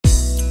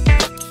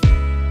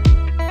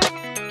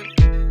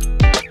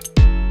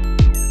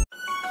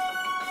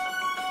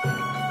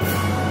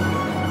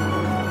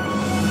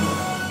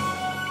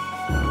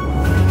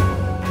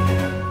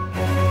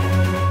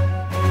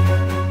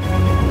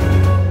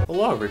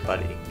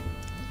everybody.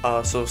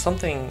 So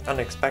something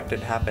unexpected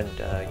happened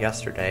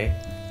yesterday.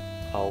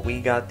 We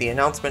got the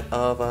announcement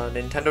of a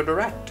Nintendo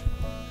Direct,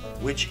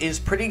 which is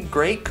pretty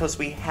great because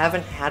we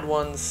haven't had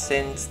one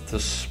since the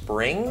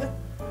spring.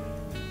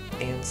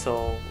 And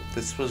so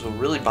this was a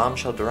really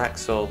bombshell Direct,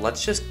 so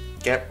let's just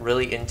get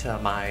really into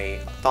my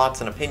thoughts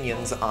and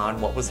opinions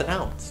on what was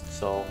announced.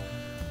 So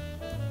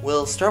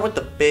we'll start with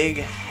the big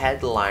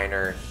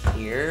headliner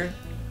here.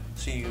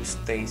 So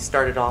they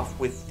started off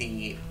with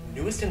the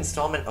newest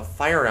installment of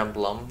Fire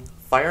Emblem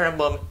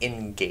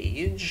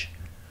Engage,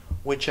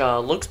 which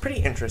looks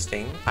pretty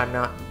interesting. I'm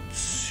not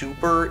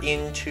super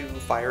into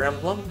Fire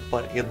Emblem,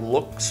 but it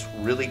looks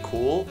really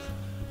cool.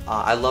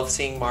 I love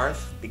seeing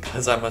Marth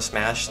because I'm a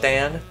Smash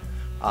stan.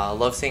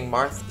 Love seeing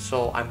Marth,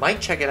 so I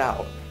might check it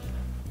out.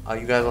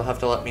 You guys will have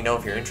to let me know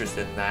if you're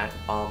interested in that.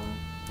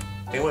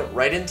 They went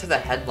right into the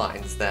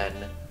headlines then.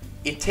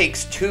 It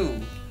Takes Two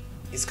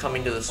is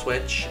coming to the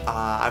Switch.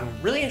 I'm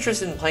really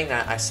interested in playing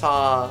that. I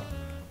saw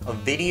a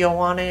video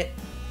on it,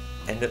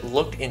 and it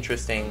looked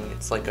interesting.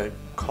 It's like a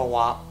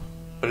co-op,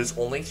 but it's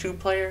only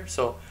 2-player,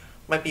 so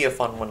it might be a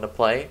fun one to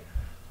play.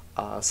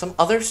 Some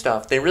other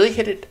stuff, they really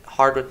hit it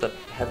hard with the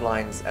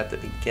headlines at the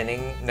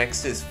beginning.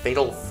 Next is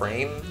Fatal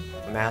Frame,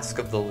 Mask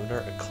of the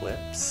Lunar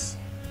Eclipse,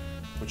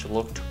 which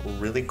looked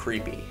really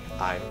creepy.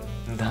 I'm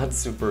not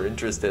super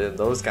interested in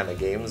those kind of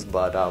games,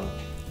 but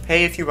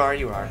hey, if you are,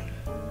 you are.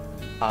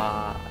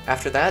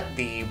 After that,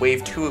 the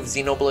Wave 2 of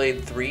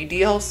Xenoblade 3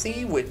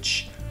 DLC,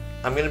 which,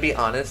 I'm gonna be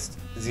honest,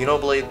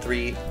 Xenoblade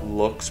 3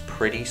 looks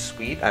pretty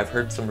sweet. I've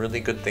heard some really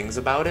good things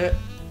about it,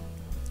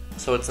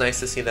 so it's nice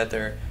to see that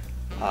they're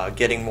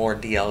getting more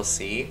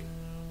DLC.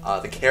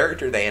 The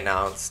character they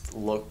announced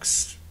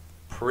looks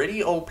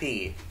pretty OP.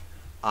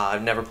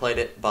 I've never played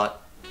it,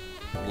 but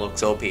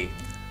looks OP.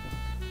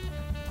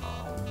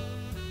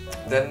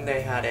 Then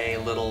they had a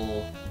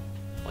little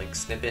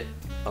snippet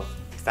of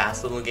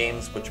Fast Little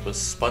Games, which was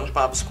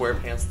SpongeBob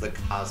SquarePants The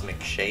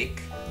Cosmic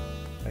Shake.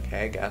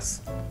 Okay, I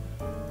guess.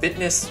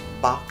 Fitness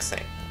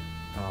Boxing.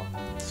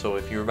 So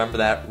if you remember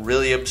that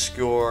really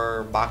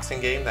obscure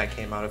boxing game that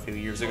came out a few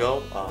years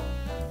ago,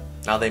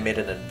 now they made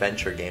an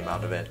adventure game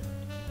out of it.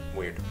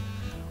 Weird.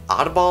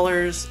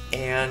 Oddballers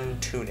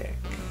and Tunic.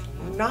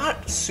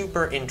 Not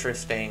super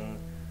interesting,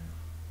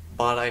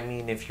 but I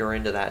mean, if you're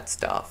into that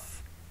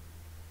stuff.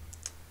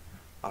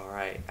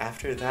 Alright,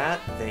 after that,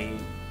 they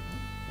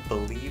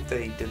believe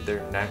they did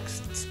their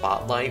next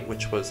spotlight,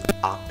 which was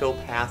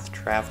Octopath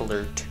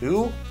Traveler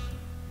 2.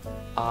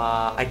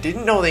 I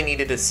didn't know they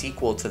needed a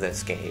sequel to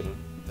this game.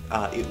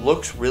 It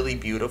looks really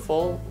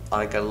beautiful.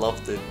 I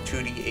love the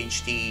 2D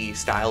HD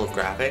style of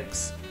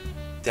graphics.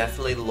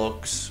 Definitely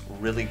looks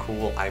really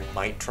cool. I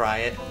might try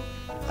it.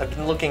 I've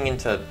been looking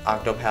into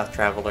Octopath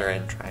Traveler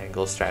and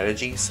Triangle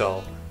Strategy,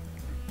 so,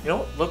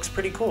 it looks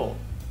pretty cool.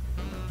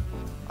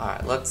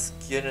 Alright, let's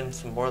get into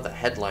some more of the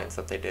headlines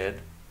that they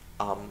did.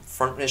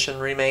 Front Mission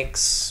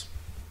remakes.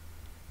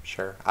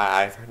 Sure,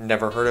 I've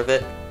never heard of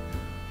it.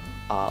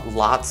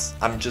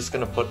 I'm just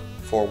gonna put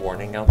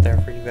forewarning out there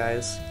for you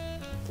guys.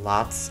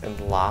 Lots and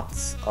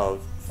lots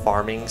of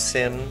farming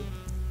sim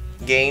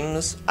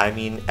games. I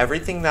mean,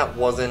 everything that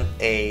wasn't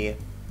a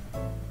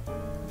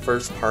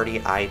first-party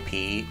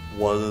IP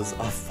was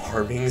a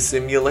farming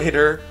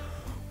simulator,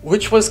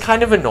 which was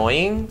kind of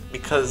annoying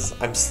because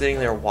I'm sitting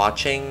there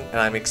watching and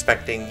I'm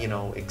expecting,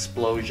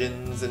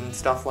 explosions and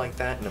stuff like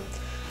that, and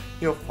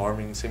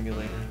farming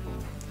simulator.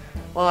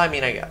 Well, I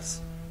mean, I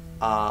guess.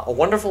 A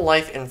Wonderful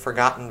Life in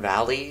Forgotten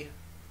Valley.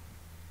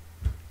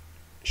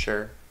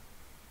 Sure.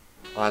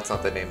 Well, that's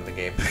not the name of the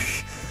game.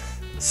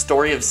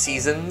 Story of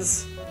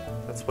Seasons.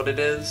 That's what it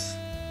is.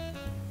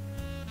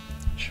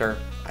 Sure,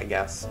 I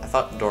guess. I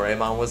thought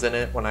Doraemon was in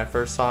it when I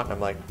first saw it, and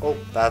I'm like, oh,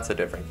 that's a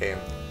different game.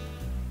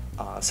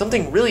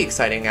 Something really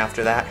exciting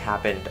after that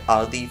happened.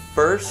 The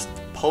first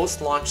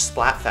post-launch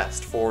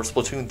Splatfest for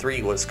Splatoon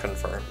 3 was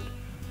confirmed,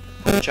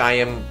 which I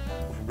am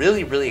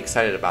really, really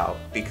excited about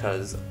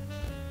because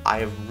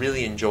I'm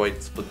really enjoying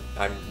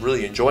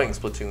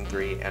Splatoon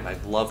 3, and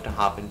I'd love to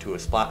hop into a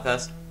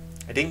Splatfest.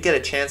 I didn't get a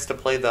chance to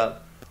play the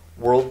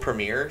world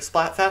premiere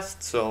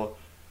Splatfest, so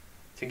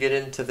to get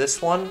into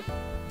this one,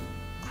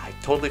 I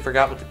totally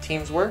forgot what the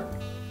teams were,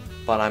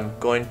 but I'm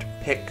going to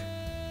pick...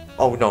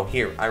 Oh no,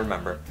 here, I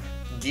remember.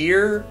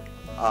 Gear,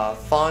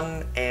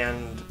 fun,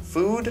 and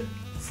food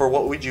for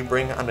What Would You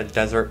Bring on a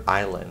Desert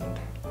Island.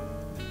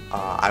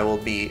 I will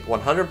be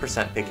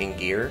 100% picking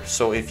Gear,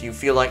 so if you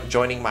feel like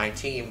joining my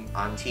team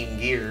on Team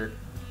Gear,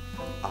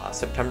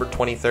 September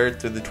 23rd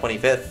through the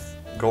 25th,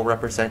 go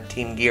represent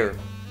Team Gear.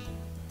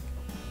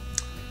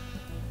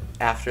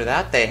 After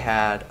that, they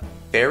had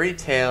Fairy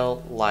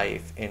Tale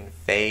Life in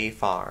Fae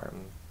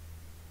Farm.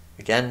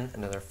 Again,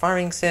 another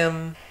farming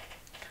sim.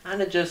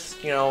 Kinda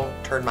just,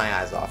 turned my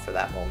eyes off for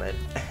that moment.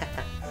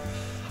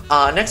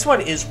 Next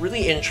one is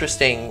really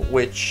interesting,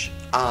 which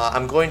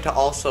I'm going to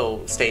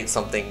also state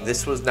something.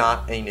 This was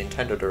not a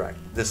Nintendo Direct.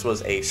 This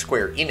was a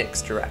Square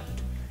Enix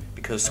Direct.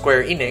 Because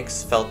Square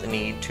Enix felt the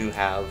need to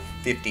have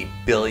 50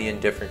 billion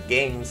different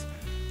games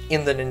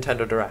in the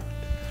Nintendo Direct.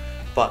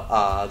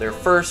 But their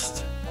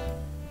first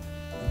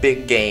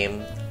big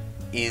game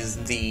is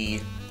the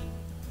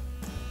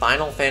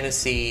Final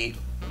Fantasy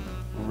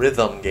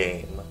Rhythm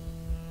game,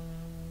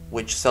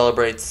 which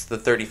celebrates the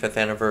 35th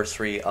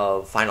anniversary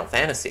of Final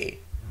Fantasy,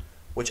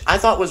 which I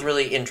thought was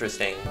really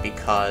interesting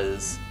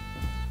because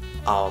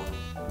I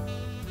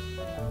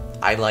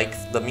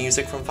like the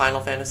music from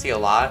Final Fantasy a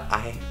lot.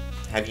 I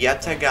have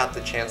yet to got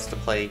the chance to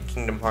play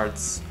Kingdom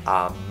Hearts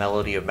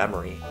Melody of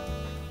Memory,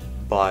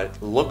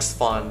 but looks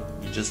fun.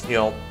 You just,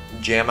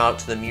 jam out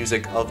to the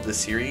music of the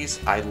series.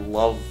 I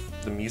love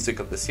the music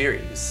of the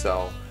series,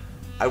 so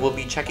I will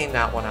be checking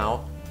that one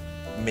out.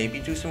 Maybe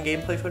do some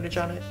gameplay footage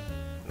on it.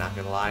 Not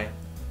gonna lie,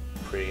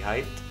 pretty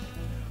hyped.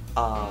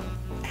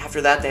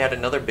 After that, they had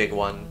another big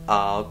one.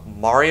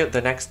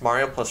 The next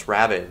Mario plus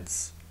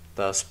Rabbids,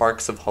 the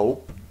Sparks of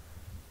Hope.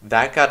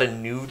 That got a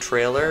new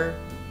trailer.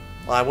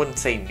 Well, I wouldn't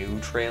say new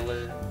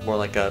trailer, more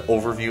like an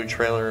overview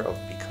trailer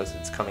because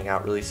it's coming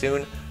out really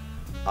soon.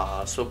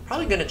 So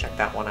probably gonna check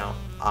that one out.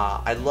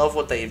 I love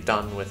what they've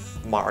done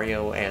with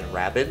Mario and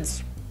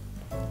Rabbids.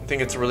 I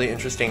think it's a really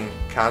interesting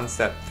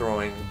concept,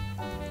 throwing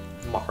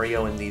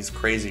Mario and these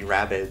crazy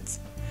Rabbids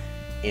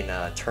in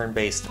a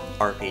turn-based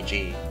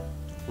RPG.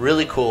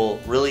 Really cool,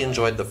 really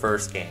enjoyed the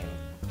first game.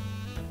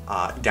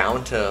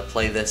 Down to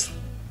play this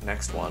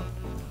next one.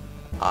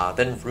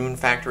 Then Rune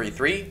Factory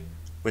 3,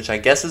 which I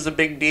guess is a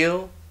big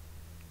deal.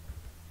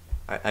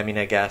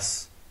 I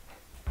guess.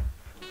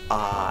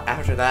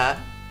 After that,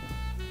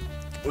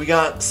 we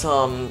got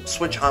some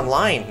Switch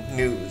Online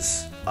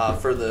news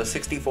for the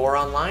 64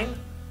 Online.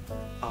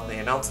 They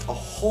announced a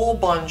whole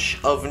bunch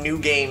of new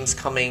games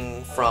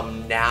coming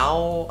from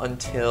now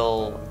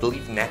until, I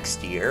believe,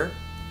 next year.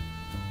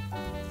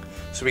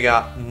 So we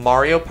got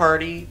Mario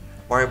Party,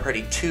 Mario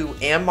Party 2,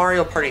 and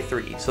Mario Party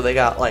 3. So they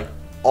got,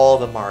 all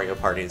the Mario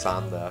Parties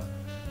on the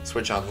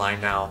Switch Online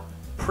now.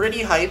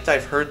 Pretty hyped.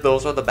 I've heard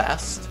those are the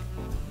best.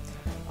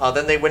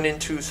 Then they went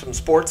into some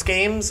sports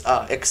games.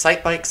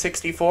 Excite Bike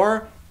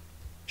 64.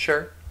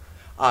 Sure.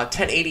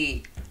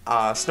 1080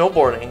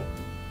 snowboarding,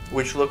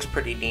 which looks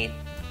pretty neat.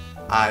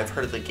 I've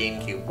heard of the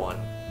GameCube one.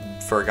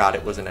 Forgot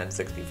it was an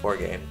N64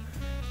 game.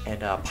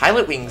 And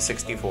Pilot Wings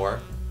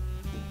 64.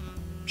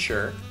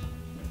 Sure.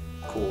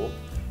 Cool.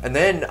 And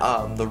then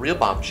the real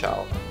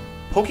bombshell.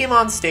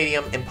 Pokemon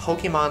Stadium and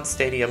Pokemon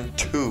Stadium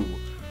 2,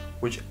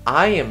 which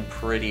I am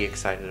pretty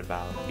excited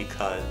about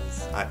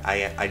because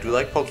I do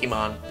like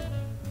Pokemon,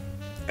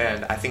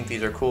 and I think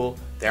these are cool.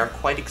 They are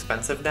quite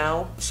expensive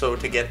now, so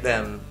to get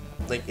them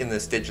in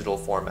this digital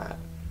format,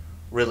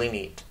 really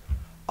neat.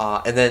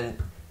 And then,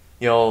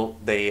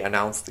 they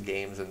announced the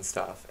games and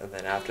stuff, and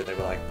then after they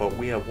were like, but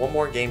we have one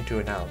more game to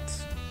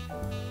announce.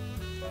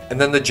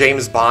 And then the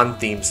James Bond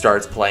theme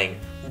starts playing.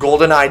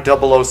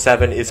 GoldenEye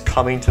 007 is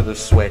coming to the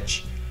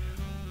Switch.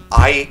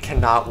 I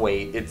cannot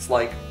wait. It's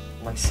my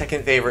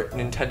second favorite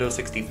Nintendo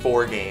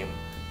 64 game.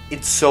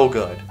 It's so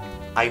good.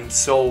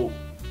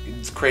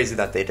 It's crazy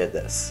that they did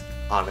this,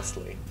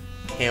 honestly.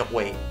 Can't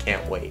wait.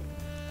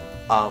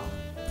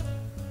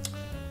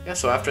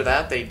 So after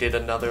that, they did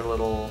another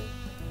little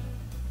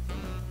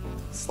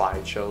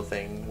slideshow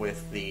thing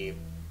with the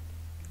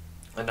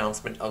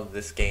announcement of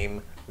this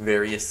game,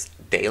 Various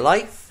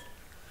Daylife.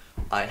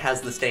 It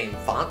has the same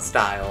font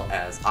style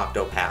as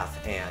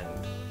Octopath and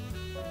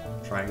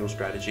Triangle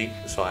Strategy,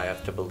 so I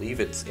have to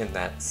believe it's in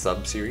that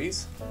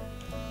sub-series.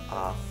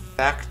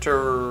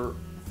 Factorio,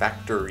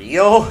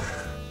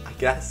 I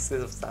guess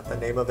is that the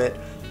name of it.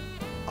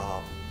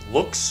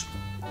 Looks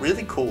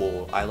really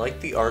cool. I like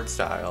the art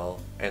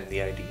style and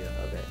the idea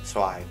of it,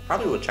 so I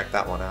probably would check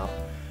that one out.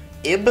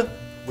 Ib,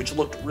 which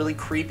looked really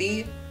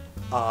creepy,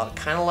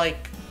 kind of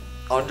like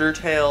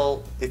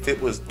Undertale if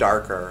it was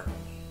darker.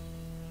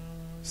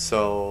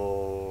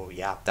 So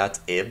yeah, that's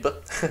Ib.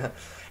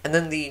 And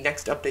then the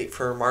next update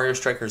for Mario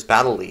Strikers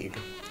Battle League,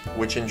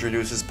 which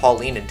introduces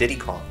Pauline and Diddy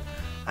Kong.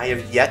 I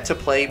have yet to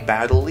play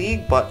Battle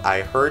League, but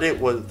I heard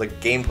the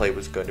gameplay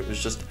was good. It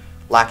was just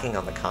lacking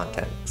on the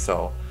content,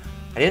 so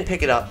I didn't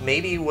pick it up.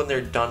 Maybe when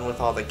they're done with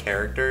all the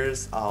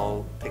characters,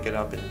 I'll pick it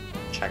up and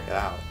check it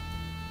out.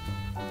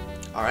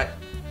 Alright,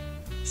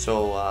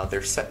 so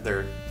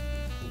their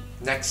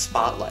next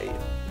spotlight,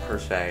 per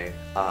se,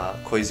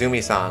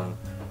 Koizumi-san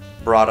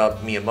brought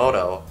up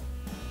Miyamoto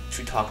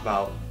to talk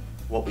about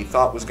what we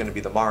thought was going to be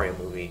the Mario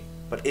movie,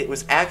 but it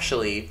was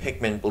actually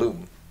Pikmin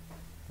Bloom.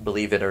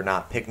 Believe it or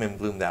not, Pikmin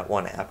Bloom, that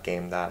one app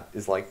game that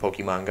is like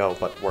Pokemon Go,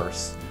 but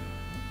worse.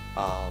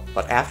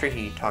 But after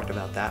he talked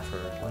about that for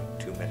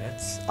 2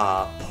 minutes,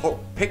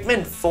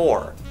 Pikmin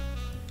 4,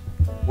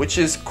 which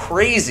is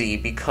crazy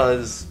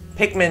because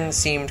Pikmin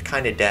seemed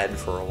kind of dead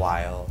for a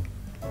while.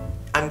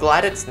 I'm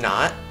glad it's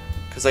not,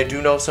 because I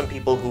do know some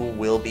people who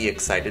will be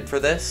excited for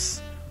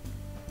this,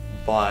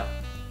 but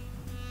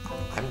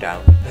I'm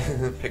down.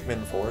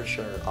 Pikmin 4,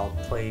 sure. I'll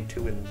play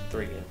 2 and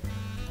 3 and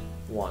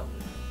 1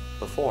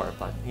 before,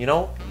 but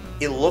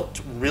it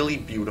looked really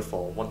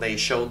beautiful when they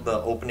showed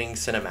the opening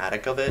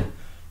cinematic of it.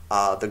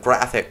 The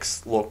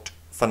graphics looked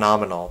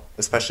phenomenal,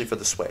 especially for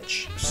the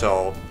Switch.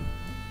 So,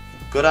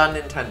 good on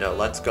Nintendo.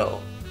 Let's go.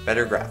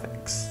 Better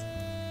graphics.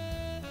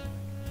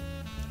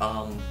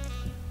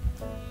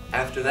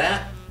 After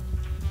that,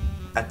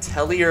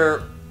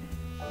 Atelier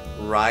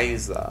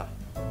Ryza.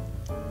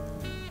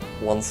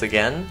 Once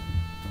again,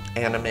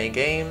 anime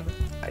game.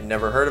 I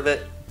never heard of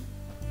it.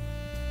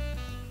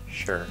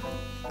 Sure.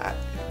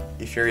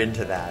 If you're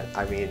into that,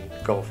 I mean,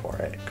 go for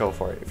it. Go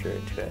for it if you're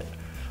into it.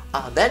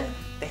 Then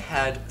they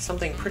had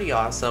something pretty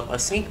awesome, a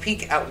sneak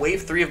peek at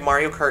Wave 3 of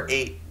Mario Kart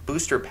 8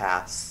 Booster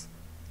Pass,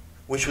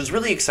 which was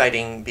really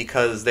exciting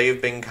because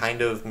they've been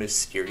kind of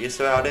mysterious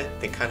about it.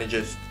 They kind of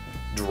just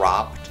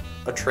dropped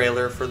a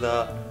trailer for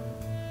the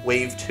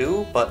Wave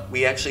 2, but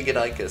we actually get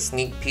like a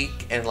sneak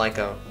peek and like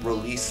a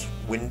release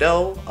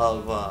window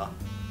of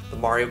the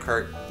Mario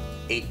Kart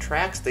 8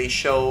 tracks. They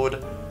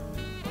showed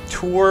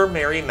Tour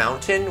Merry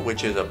Mountain,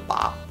 which is a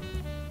bop.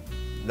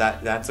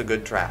 That's a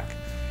good track.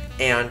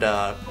 And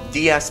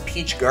DS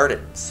Peach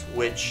Gardens,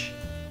 which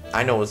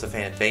I know is a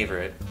fan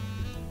favorite,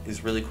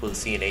 is really cool to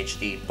see in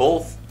HD.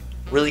 Both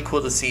really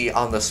cool to see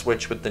on the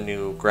Switch with the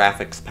new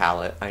graphics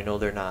palette. I know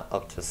they're not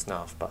up to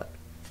snuff, but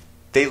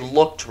they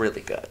looked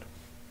really good.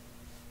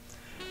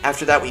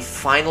 After that, we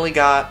finally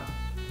got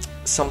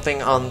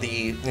something on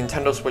the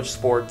Nintendo Switch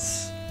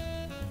Sports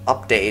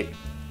update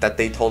that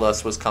they told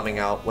us was coming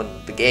out when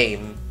the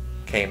game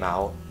came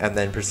out, and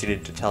then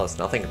proceeded to tell us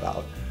nothing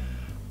about.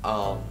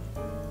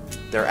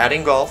 They're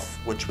adding golf,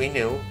 which we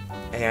knew,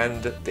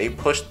 and they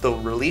pushed the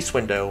release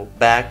window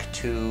back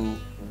to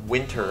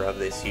winter of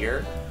this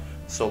year,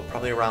 so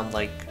probably around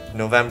like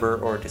November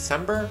or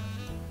December.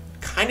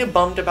 Kind of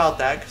bummed about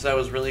that because I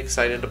was really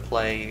excited to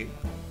play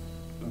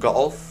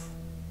golf,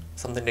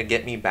 something to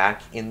get me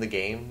back in the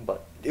game,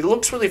 but it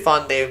looks really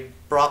fun. They've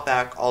brought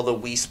back all the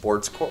Wii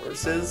Sports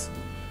courses,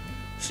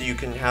 so you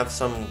can have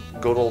some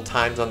good old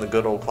times on the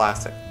good old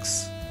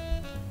classics.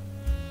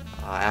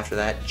 After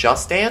that,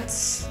 Just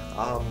Dance.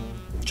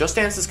 Just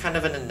Dance is kind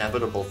of an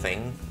inevitable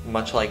thing,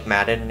 much like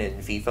Madden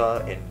and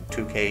FIFA and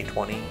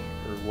 2K20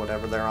 or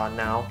whatever they're on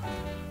now.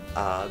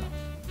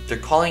 They're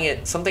calling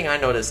it, something I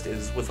noticed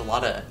is with a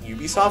lot of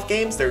Ubisoft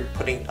games, they're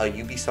putting a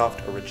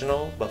Ubisoft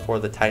original before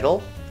the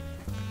title.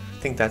 I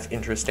think that's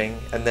interesting.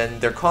 And then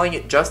they're calling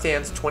it Just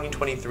Dance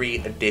 2023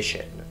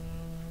 Edition.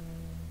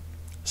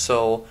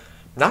 So,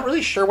 not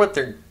really sure what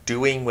they're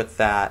doing with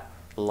that,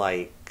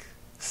 like,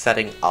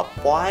 setting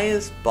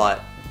up-wise,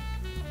 but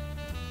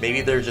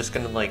maybe they're just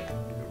gonna, like,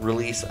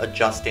 release a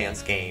Just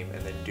Dance game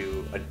and then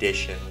do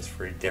additions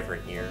for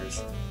different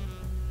years.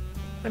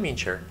 I mean,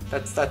 sure,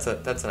 that's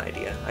an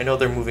idea. I know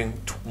they're moving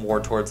more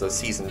towards a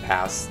season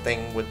pass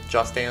thing with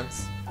Just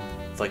Dance.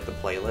 It's like the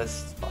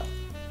playlists,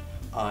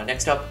 but...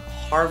 next up,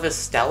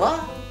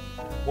 Harvestella?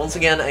 Once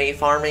again, a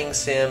farming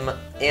sim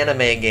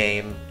anime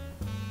game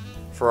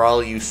for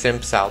all you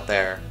simps out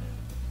there.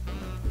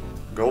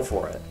 Go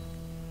for it.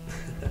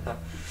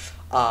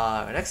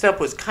 Next up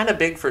was kind of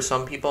big for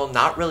some people,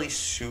 not really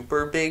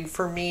super big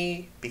for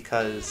me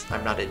because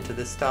I'm not into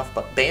this stuff,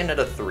 but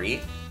Bayonetta 3.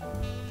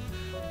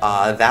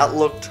 That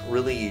looked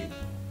really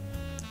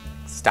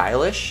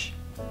stylish,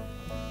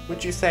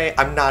 would you say?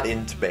 I'm not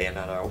into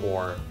Bayonetta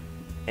or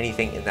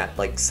anything in that,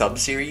 like,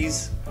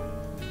 sub-series,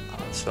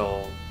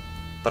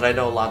 but I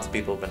know lots of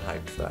people have been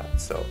hyped for that,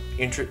 so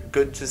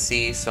good to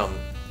see some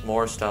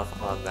more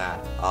stuff on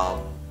that.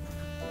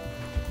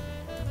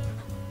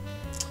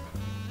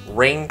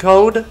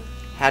 Raincode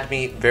had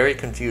me very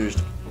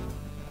confused.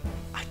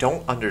 I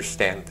don't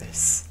understand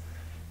this.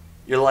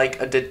 You're like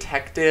a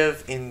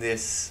detective in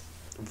this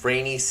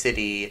rainy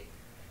city,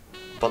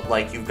 but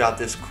like you've got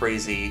this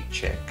crazy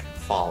chick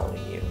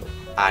following you.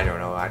 I don't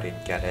know, I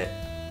didn't get it.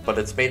 But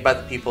it's made by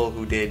the people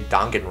who did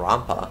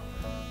Danganronpa,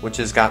 which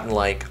has gotten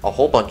like a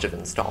whole bunch of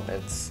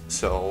installments,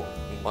 so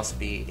it must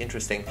be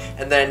interesting.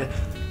 And then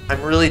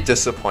I'm really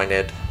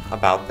disappointed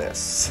about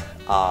this.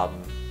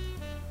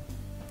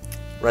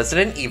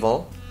 Resident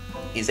Evil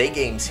is a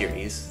game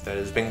series that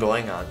has been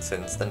going on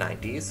since the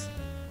 90s.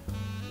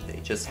 They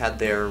just had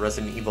their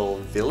Resident Evil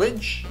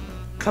Village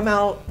come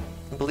out,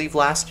 I believe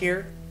last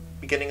year,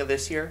 beginning of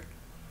this year.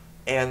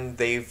 And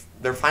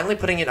they're finally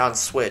putting it on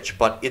Switch,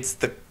 but it's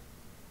the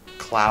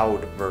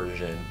cloud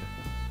version.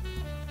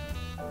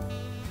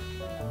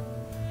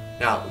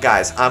 Now,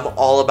 guys, I'm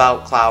all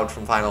about Cloud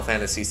from Final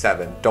Fantasy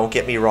VII. Don't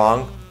get me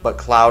wrong, but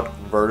Cloud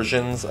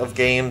versions of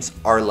games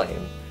are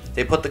lame.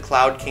 They put the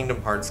Cloud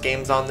Kingdom Hearts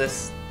games on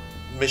this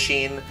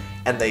machine,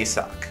 and they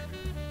suck.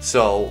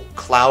 So,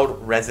 Cloud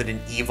Resident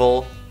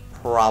Evil,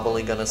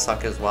 probably gonna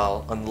suck as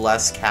well,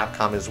 unless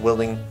Capcom is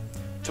willing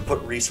to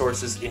put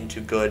resources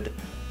into good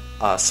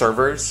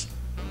servers.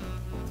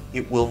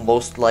 It will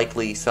most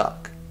likely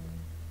suck.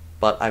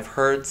 But I've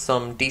heard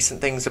some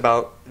decent things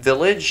about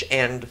Village,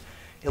 and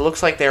it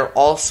looks like they're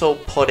also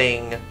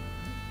putting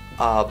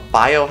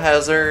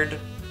Biohazard,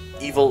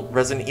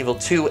 Resident Evil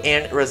 2,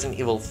 and Resident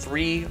Evil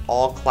 3,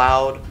 all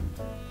cloud.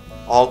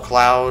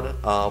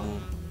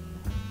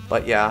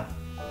 But yeah,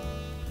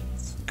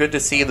 it's good to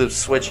see the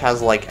Switch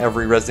has like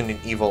every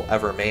Resident Evil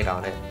ever made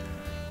on it.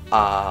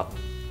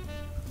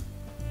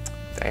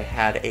 They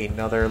had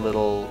another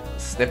little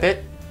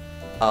snippet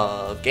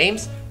of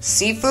games.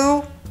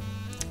 Sifu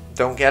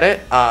don't get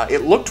it.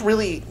 It looked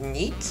really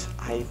neat.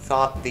 I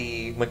thought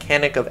the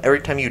mechanic of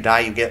every time you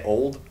die you get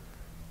old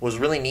was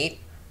really neat,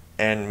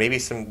 and maybe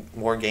some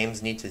more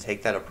games need to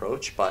take that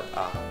approach, but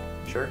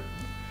sure.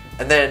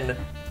 And then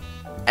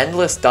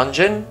Endless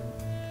Dungeon,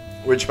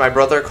 which my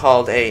brother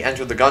called a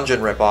Enter the Gungeon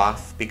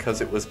ripoff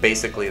because it was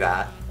basically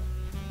that.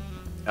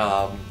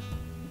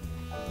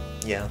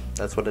 Yeah,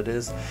 that's what it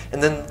is.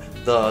 And then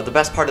the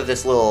best part of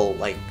this little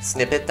like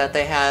snippet that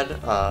they had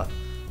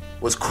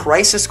was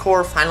Crisis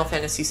Core Final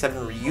Fantasy VII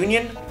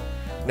Reunion.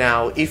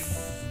 Now,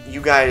 if you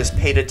guys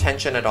paid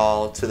attention at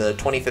all to the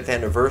 25th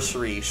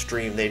anniversary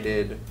stream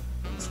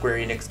Square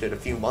Enix did a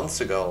few months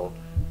ago,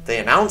 they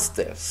announced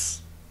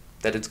this,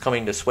 that it's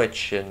coming to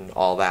Switch and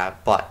all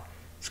that, but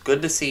it's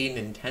good to see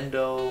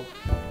Nintendo,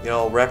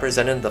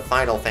 representing the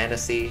Final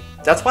Fantasy.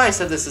 That's why I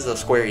said this is a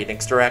Square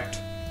Enix Direct.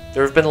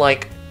 There have been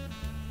like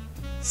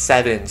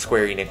 7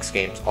 Square Enix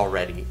games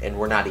already, and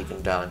we're not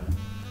even done.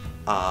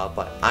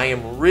 But I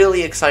am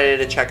really excited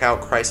to check out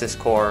Crisis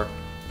Core.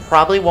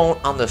 Probably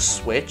won't on the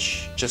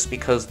Switch, just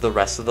because the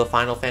rest of the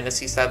Final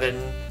Fantasy VII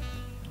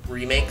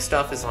remake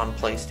stuff is on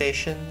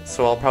PlayStation,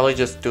 so I'll probably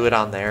just do it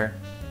on there.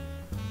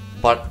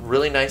 But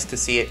really nice to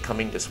see it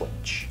coming to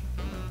Switch.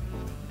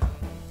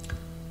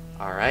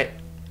 Alright,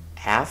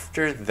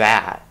 after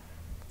that,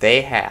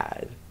 they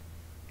had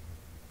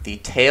the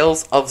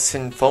Tales of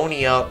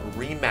Symphonia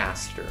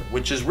Remaster,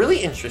 which is really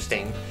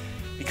interesting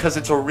because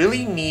it's a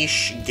really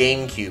niche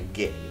GameCube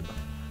game.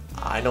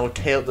 I know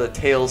the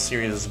Tales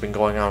series has been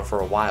going on for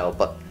a while,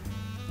 but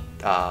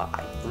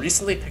I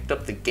recently picked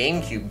up the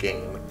GameCube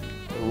game.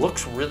 It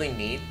looks really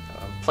neat.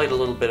 Played a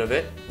little bit of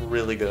it.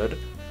 Really good.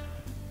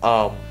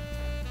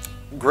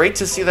 Great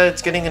to see that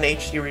it's getting an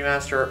HD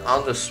remaster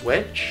on the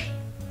Switch.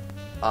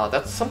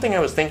 That's something I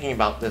was thinking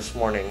about this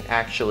morning,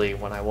 actually,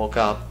 when I woke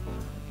up.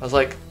 I was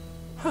like,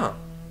 huh,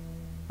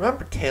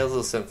 remember Tales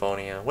of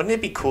Symphonia? Wouldn't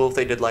it be cool if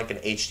they did like an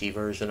HD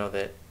version of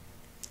it?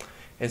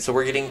 And so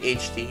we're getting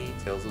HD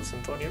Tales of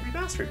Symphonia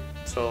Remastered.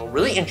 So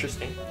really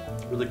interesting,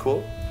 really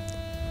cool.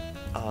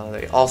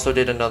 They also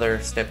did another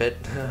snippet,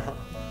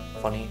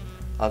 funny.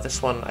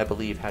 This one I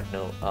believe had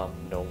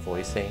no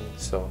voicing,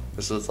 so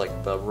this is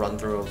like the run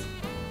through of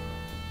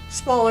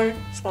smaller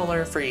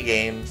free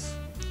games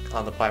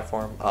on the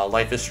platform.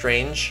 Life is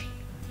Strange,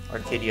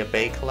 Arcadia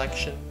Bay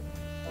Collection,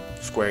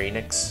 Square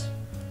Enix.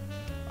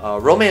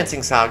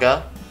 Romancing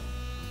Saga,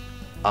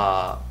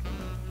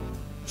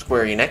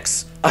 Square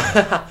Enix.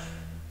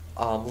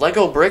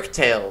 Lego Brick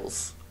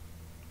Tales.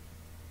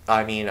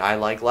 I mean, I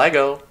like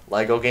Lego.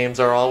 Lego games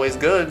are always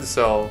good,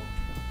 so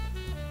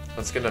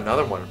let's get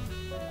another one.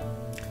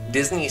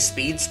 Disney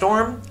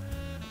Speedstorm,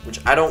 which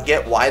I don't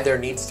get why there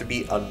needs to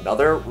be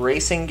another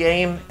racing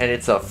game, and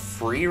it's a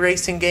free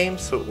racing game,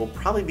 so it will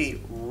probably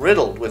be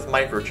riddled with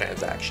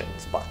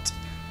microtransactions, but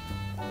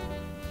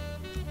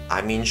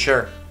I mean,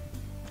 sure.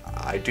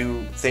 I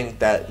do think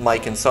that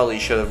Mike and Sully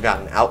should have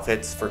gotten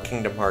outfits for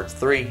Kingdom Hearts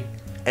 3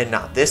 and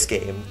not this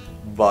game,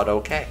 but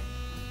okay.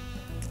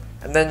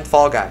 And then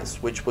Fall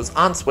Guys, which was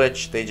on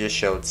Switch, they just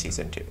showed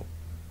Season 2.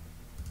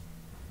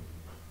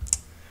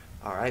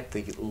 Alright,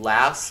 the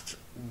last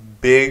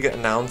big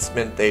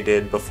announcement they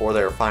did before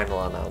their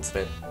final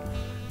announcement.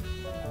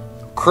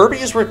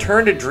 Kirby's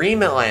Return to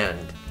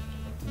Dreamland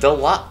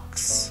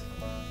Deluxe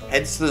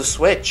heads to the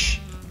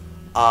Switch.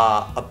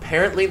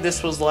 Apparently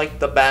this was like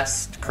the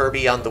best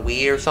Kirby on the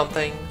Wii or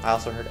something. I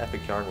also heard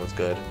Epic Yarn was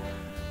good.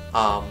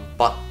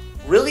 But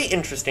really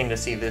interesting to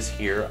see this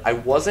here. I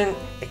wasn't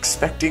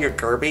expecting a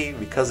Kirby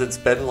because it's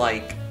been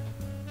like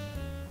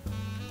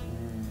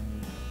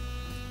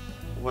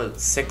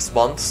 6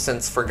 months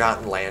since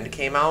Forgotten Land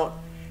came out.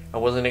 I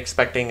wasn't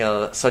expecting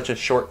such a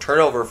short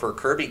turnover for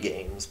Kirby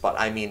games, but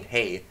I mean,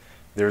 hey,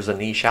 there's a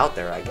niche out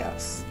there, I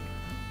guess.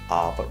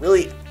 But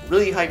really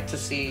hyped to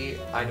see.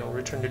 I know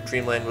Return to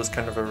Dreamland was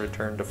kind of a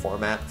return to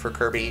format for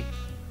Kirby,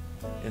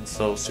 and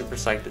so super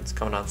psyched it's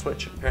coming on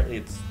Switch. Apparently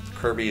it's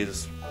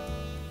Kirby's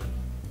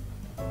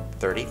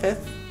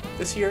 35th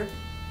this year?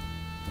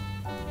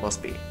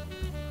 Must be.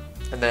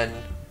 And then,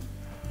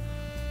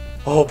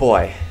 oh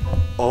boy,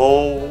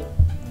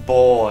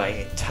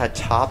 to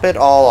top it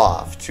all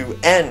off, to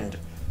end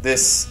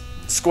this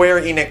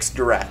Square Enix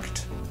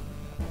Direct,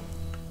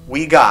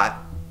 we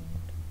got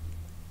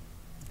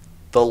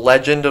The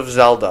Legend of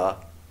Zelda,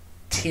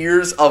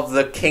 Tears of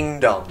the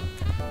Kingdom.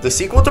 The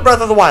sequel to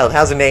Breath of the Wild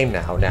has a name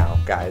now,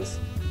 guys.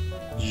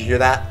 Did you hear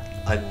that?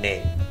 A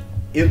name.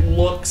 It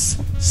looks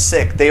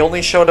sick. They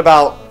only showed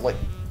about,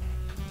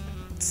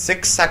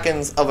 6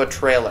 seconds of a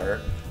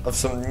trailer of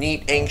some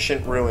neat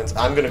ancient ruins.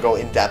 I'm gonna go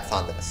in depth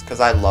on this, because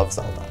I love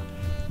Zelda.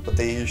 But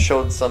they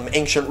showed some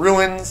ancient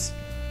ruins,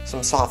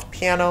 some soft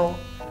piano,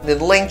 and then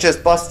Link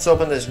just busts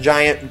open this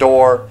giant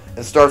door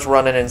and starts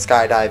running and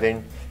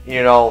skydiving.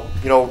 You know,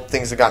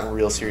 things have gotten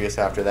real serious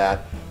after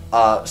that.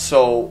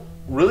 So,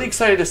 really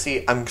excited to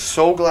see. I'm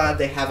so glad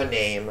they have a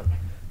name.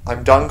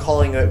 I'm done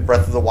calling it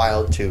Breath of the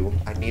Wild 2.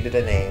 I needed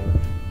a name.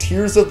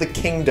 Tears of the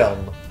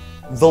Kingdom.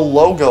 The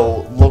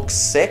logo looks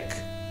sick.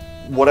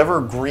 Whatever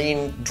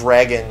green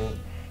dragon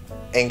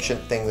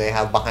ancient thing they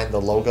have behind the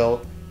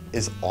logo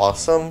is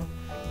awesome.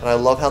 And I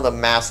love how the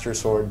Master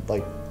Sword,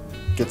 like,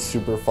 gets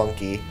super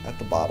funky at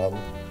the bottom.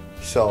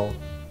 So,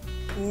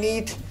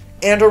 neat.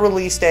 And a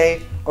release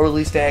day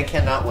I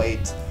cannot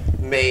wait.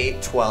 May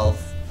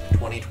 12th,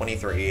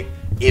 2023.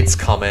 It's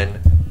coming.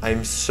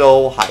 I'm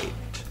so hyped.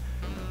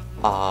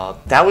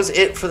 That was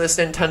it for this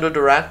Nintendo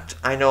Direct.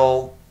 I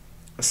know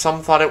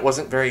some thought it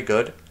wasn't very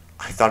good.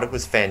 I thought it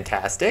was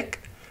fantastic.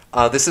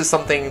 This is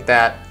something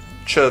that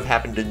should have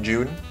happened in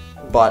June,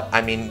 but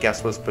I mean,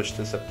 guess was pushed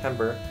to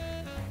September.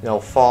 You know,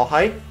 fall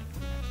hype.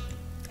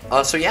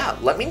 So yeah,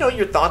 let me know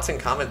your thoughts and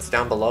comments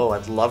down below.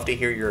 I'd love to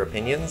hear your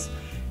opinions.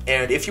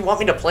 And if you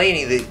want me to play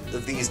any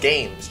of these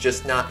games,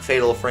 just not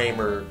Fatal Frame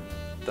or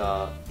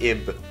the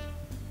IB.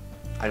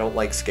 I don't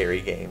like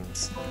scary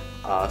games.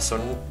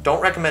 So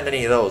don't recommend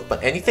any of those.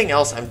 But anything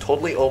else, I'm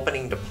totally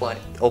open to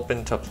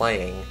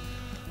playing.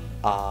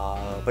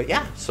 But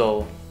yeah,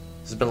 so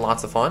this has been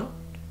lots of fun.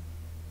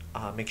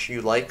 Make sure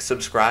you like,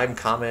 subscribe,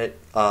 comment,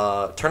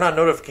 turn on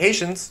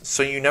notifications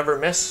so you never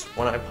miss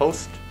when I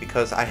post,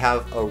 because I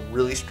have a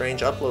really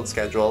strange upload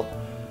schedule.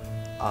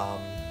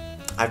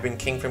 I've been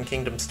King from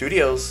Kingdom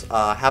Studios.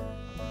 Have